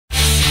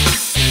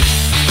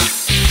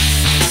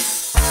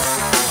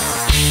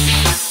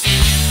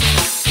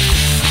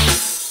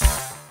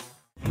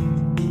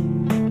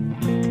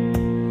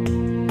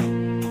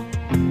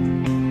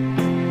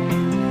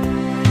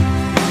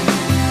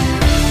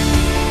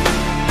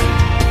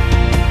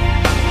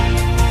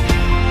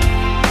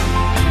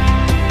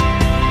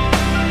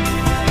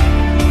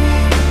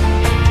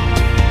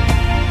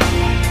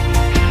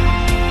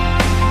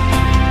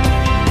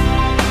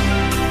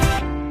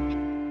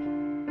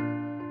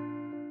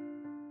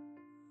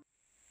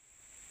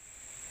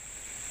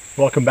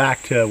Welcome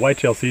back to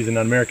whitetail season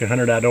on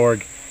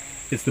AmericanHunter.org.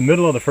 It's the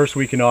middle of the first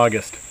week in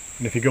August,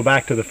 and if you go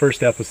back to the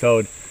first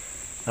episode,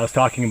 I was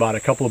talking about a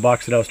couple of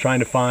bucks that I was trying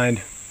to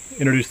find,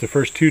 introduced the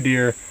first 2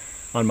 deer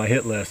on my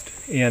hit list,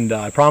 and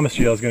I promised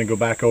you I was going to go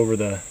back over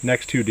the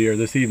next 2 deer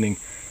this evening,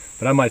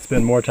 but I might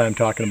spend more time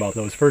talking about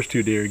those first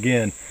 2 deer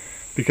again,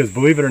 because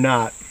believe it or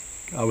not,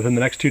 within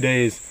the next 2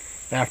 days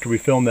after we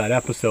filmed that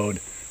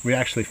episode, we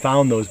actually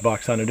found those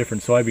bucks on a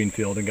different soybean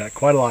field and got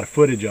quite a lot of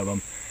footage of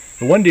them.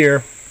 The one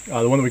deer,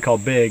 the one that we call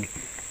Big,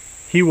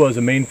 he was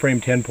a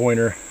mainframe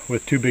 10-pointer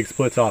with 2 big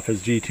splits off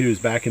his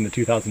G2s back in the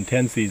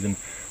 2010 season.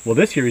 Well,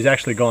 this year he's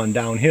actually gone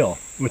downhill,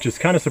 which is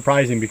kind of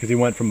surprising because he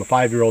went from a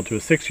 5-year-old to a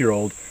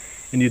 6-year-old,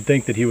 and you'd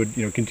think that he would,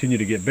 continue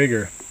to get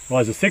bigger.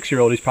 Well, as a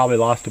 6-year-old, he's probably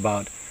lost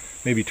about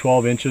maybe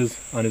 12 inches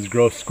on his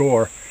gross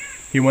score.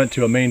 He went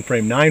to a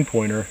mainframe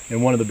 9-pointer,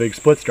 and one of the big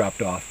splits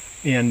dropped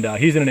off. And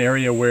he's in an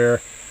area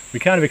where we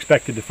kind of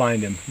expected to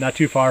find him, not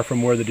too far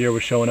from where the deer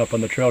was showing up on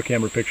the trail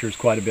camera pictures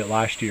quite a bit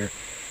last year.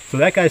 So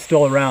that guy's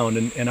still around,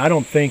 and I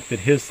don't think that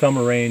his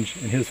summer range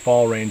and his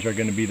fall range are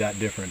going to be that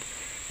different.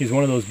 He's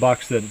one of those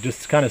bucks that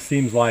just kind of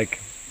seems like,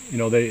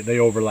 they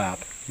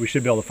overlap. We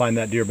should be able to find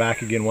that deer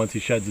back again once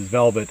he sheds his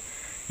velvet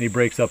and he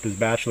breaks up his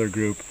bachelor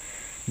group.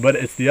 But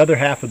it's the other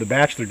half of the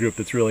bachelor group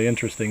that's really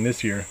interesting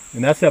this year,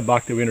 and that's that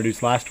buck that we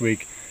introduced last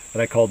week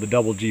that I called the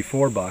double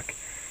G4 buck.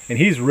 And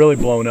he's really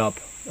blown up.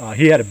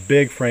 He had a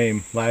big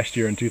frame last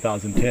year in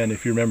 2010,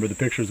 if you remember the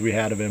pictures we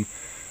had of him.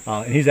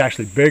 And he's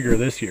actually bigger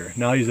this year.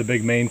 Now he's a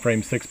big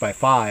mainframe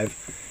 6x5, and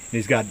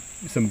he's got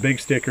some big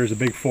stickers, a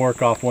big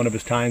fork off one of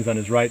his tines on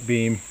his right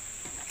beam.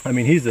 I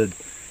mean, he's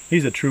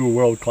a true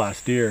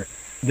world-class deer.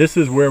 This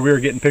is where we were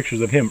getting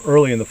pictures of him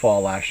early in the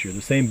fall last year,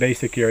 the same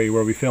basic area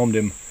where we filmed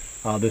him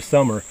this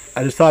summer.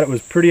 I just thought it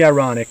was pretty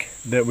ironic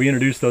that we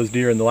introduced those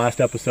deer in the last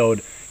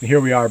episode, and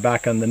here we are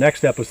back on the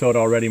next episode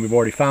already, and we've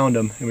already found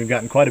them, and we've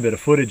gotten quite a bit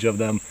of footage of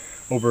them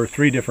over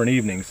 3 different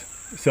evenings.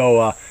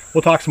 So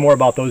we'll talk some more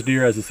about those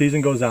deer as the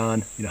season goes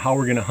on, how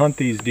we're going to hunt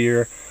these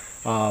deer,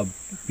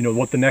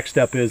 what the next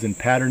step is in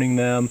patterning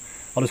them.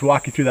 I'll just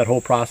walk you through that whole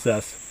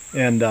process.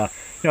 And I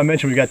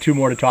mentioned we got 2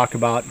 more to talk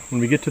about.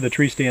 When we get to the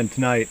tree stand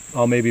tonight,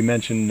 I'll maybe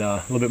mention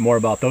a little bit more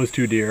about those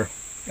 2 deer.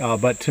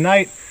 But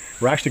tonight,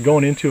 we're actually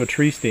going into a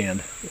tree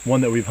stand,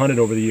 one that we've hunted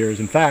over the years.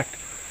 In fact,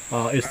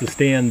 it's the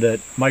stand that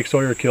Mike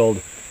Sawyer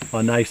killed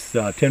a nice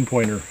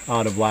 10-pointer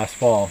out of last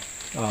fall.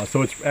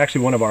 So it's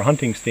actually one of our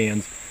hunting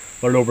stands,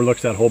 but it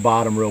overlooks that whole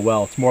bottom real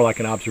well. It's more like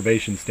an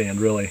observation stand,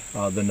 really,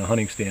 than a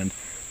hunting stand.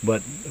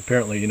 But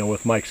apparently,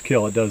 with Mike's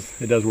kill, it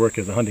does work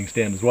as a hunting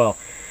stand as well.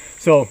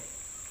 So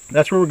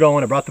that's where we're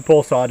going. I brought the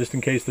pole saw just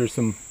in case there's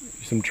some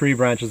tree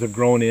branches have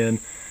grown in.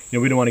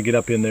 We don't want to get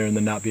up in there and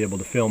then not be able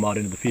to film out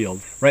into the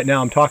field. Right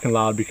now I'm talking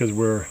loud because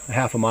we're a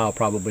half a mile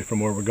probably from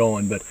where we're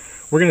going, but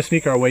we're going to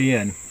sneak our way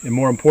in, and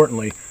more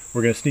importantly,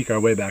 we're going to sneak our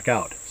way back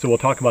out. So we'll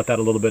talk about that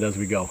a little bit as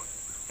we go.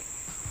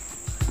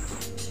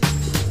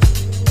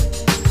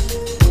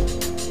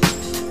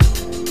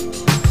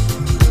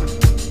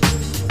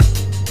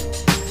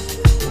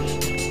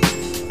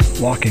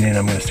 Walking in,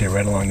 I'm going to stay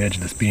right along the edge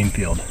of this bean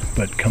field,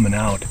 but coming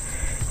out,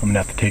 I'm going to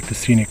have to take the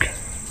scenic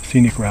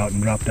route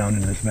and drop down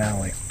into this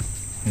valley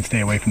and stay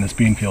away from this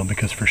bean field,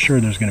 because for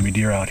sure there's going to be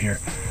deer out here.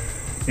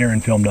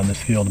 Aaron filmed on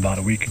this field about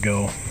a week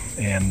ago,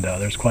 and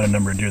there's quite a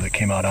number of deer that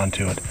came out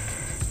onto it.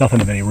 Nothing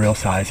of any real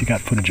size. He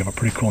got footage of a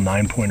pretty cool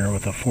 9-pointer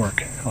with a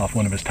fork off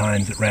one of his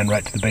tines that ran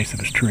right to the base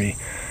of his tree.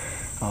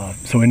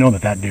 So we know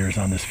that deer is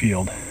on this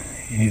field.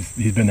 He's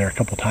been there a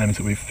couple times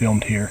that we've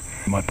filmed here.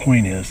 My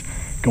point is,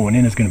 going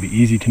in is going to be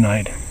easy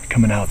tonight.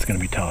 Coming out is going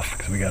to be tough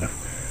because we got to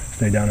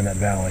stay down in that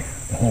valley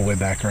the whole way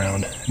back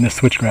around. And this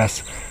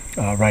switchgrass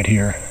right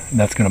here,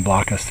 that's going to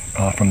block us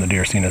from the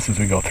deer seeing us as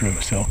we go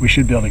through. So we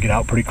should be able to get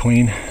out pretty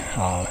clean.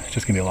 It's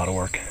just going to be a lot of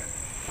work.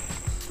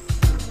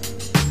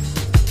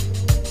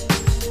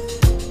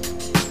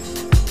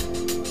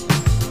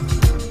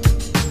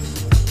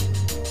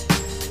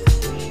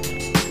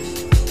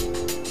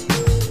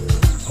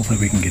 Hopefully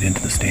we can get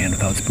into the stand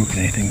without spooking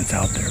anything that's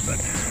out there, but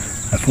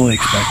I fully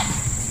expect...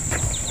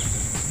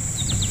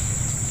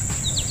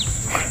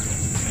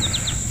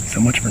 So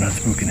much for not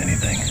spooking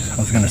anything. I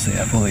was going to say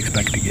I fully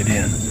expect to get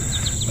in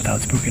without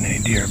spooking any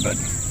deer, but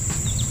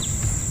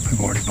we've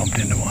already bumped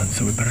into one,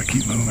 so we better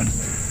keep moving.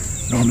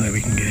 Normally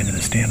we can get into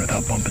the stand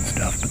without bumping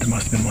stuff, but there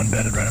must have been one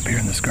bedded right up here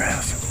in this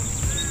grass.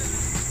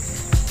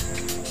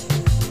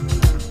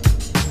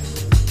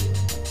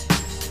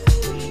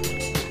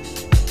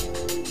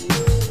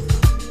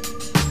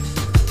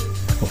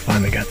 Well,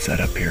 finally got set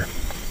up here,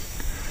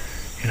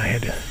 and I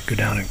had to go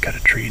down and cut a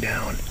tree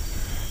down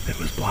that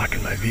was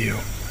blocking my view.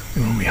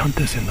 And when we hunt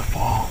this in the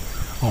fall,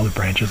 all the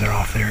branches are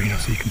off there,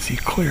 so you can see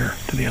clear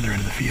to the other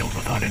end of the field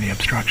without any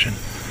obstruction.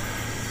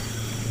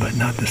 But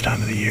not this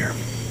time of the year.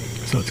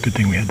 So it's a good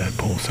thing we had that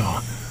pole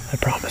saw. I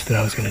promised that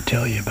I was going to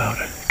tell you about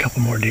a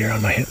couple more deer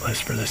on my hit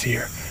list for this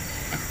year.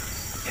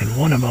 And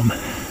one of them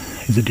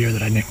is a deer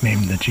that I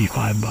nicknamed the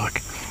G5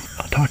 buck.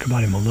 I'll talk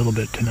about him a little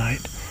bit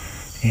tonight,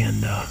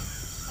 and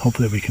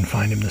hopefully we can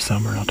find him this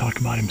summer, and I'll talk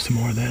about him some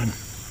more then.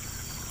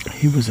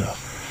 He was a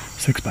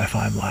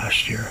 6x5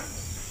 last year.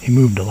 He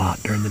moved a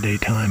lot during the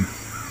daytime,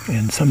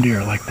 and some deer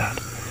are like that.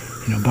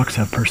 You know, bucks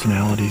have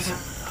personalities,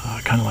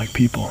 kind of like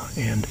people,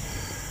 and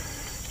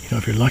you know,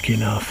 if you're lucky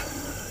enough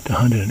to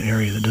hunt in an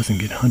area that doesn't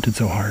get hunted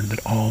so hard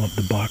that all of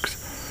the bucks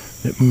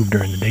that move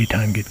during the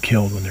daytime get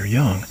killed when they're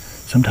young,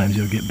 sometimes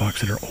you'll get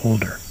bucks that are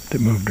older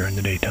that move during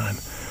the daytime.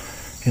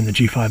 And the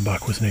G5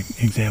 buck was an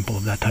example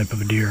of that type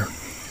of a deer,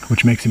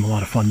 which makes him a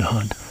lot of fun to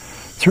hunt.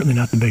 Certainly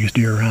not the biggest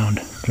deer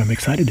around, but I'm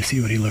excited to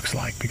see what he looks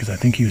like, because I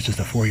think he was just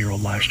a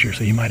 4-year-old last year,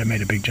 so he might have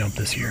made a big jump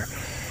this year.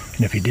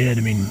 And if he did,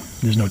 I mean,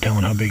 there's no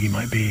telling how big he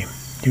might be.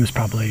 He was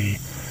probably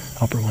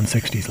upper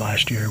 160s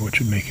last year, which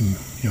would make him,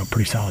 you know, a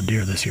pretty solid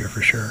deer this year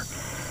for sure.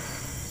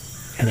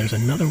 And there's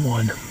another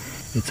one.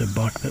 It's a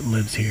buck that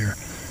lives here.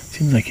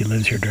 Seems like he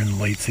lives here during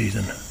the late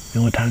season. The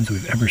only times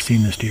we've ever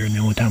seen this deer, and the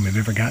only time we've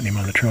ever gotten him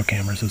on the trail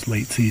cameras, is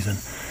late season.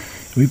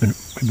 We've been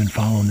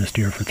following this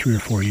deer for 3 or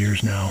 4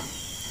 years now.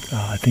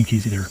 I think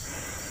he's either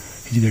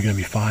going to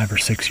be 5 or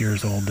 6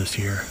 years old this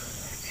year.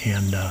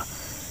 And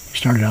he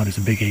started out as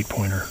a big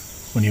 8-pointer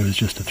when he was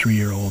just a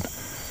 3-year-old,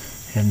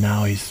 and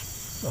now he's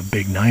a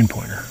big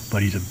 9-pointer,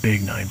 but he's a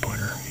big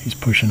 9-pointer. He's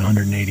pushing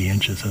 180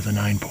 inches as a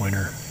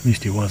 9-pointer. At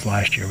least he was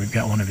last year. We've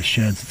got one of his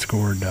sheds that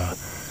scored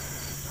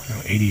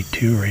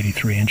 82 or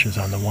 83 inches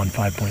on the 1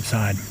 5-point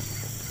side.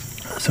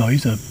 So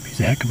he's a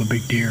heck of a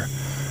big deer.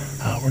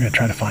 We're going to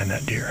try to find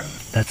that deer.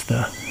 That's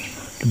the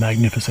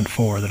Magnificent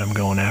Four that I'm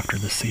going after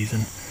this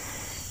season.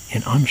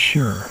 And I'm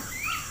sure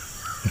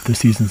if this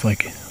season's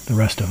like the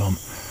rest of them,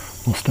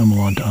 we'll stumble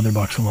onto other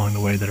bucks along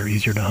the way that are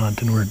easier to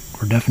hunt, and we're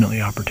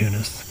definitely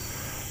opportunists.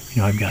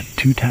 You know, I've got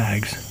 2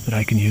 tags that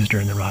I can use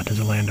during the rut as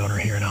a landowner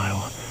here in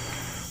Iowa,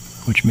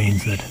 which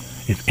means that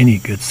if any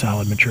good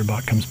solid mature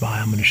buck comes by,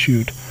 I'm going to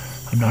shoot.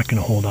 I'm not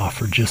going to hold off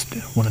for just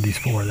one of these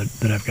 4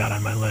 that I've got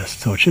on my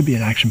list. So it should be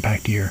an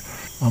action-packed year.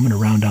 I'm going to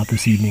round out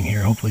this evening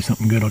here. Hopefully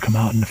something good will come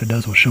out, and if it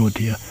does, we'll show it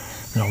to you,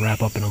 and I'll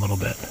wrap up in a little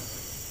bit.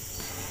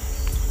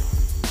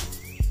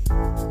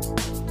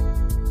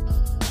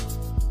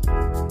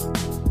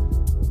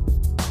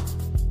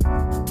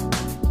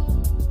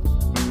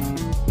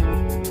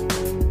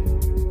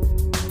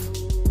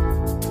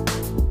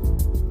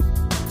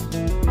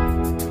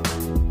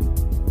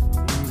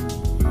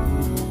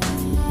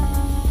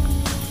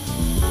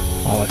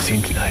 All I've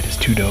seen tonight is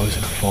 2 does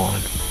and a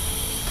fawn.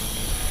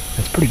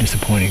 It's pretty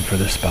disappointing for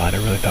this spot. I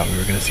really thought we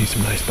were going to see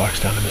some nice bucks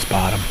down in this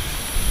bottom.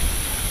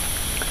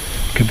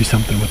 Could be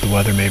something with the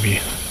weather maybe.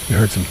 We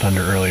heard some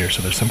thunder earlier,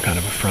 so there's some kind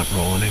of a front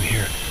rolling in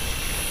here.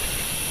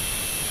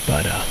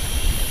 But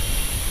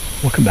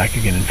we'll come back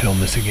again and film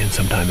this again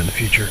sometime in the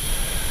future.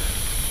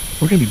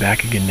 We're going to be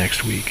back again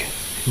next week.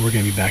 We're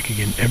going to be back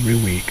again every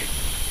week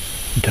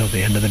until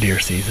the end of the deer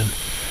season.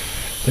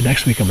 But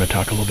next week I'm going to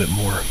talk a little bit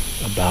more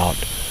about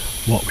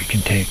what we can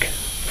take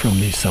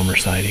from these summer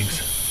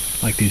sightings,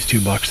 like these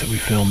 2 bucks that we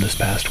filmed this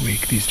past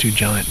week, these 2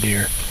 giant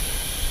deer.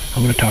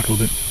 I'm going to talk a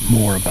little bit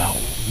more about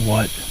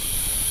what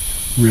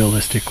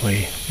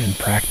realistically and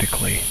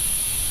practically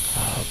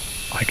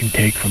I can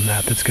take from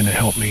that's going to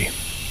help me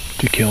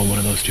to kill one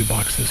of those 2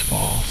 bucks this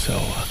fall.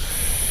 So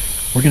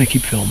we're going to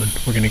keep filming.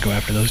 We're going to go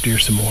after those deer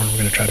some more, and we're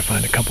going to try to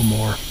find a couple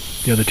more,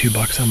 the other 2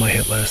 bucks on my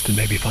hit list, and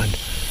maybe find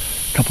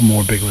a couple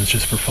more big ones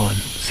just for fun.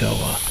 So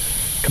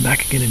come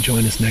back again and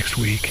join us next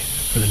week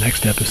for the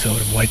next episode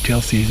of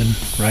Whitetail Season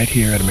right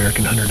here at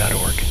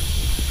AmericanHunter.org.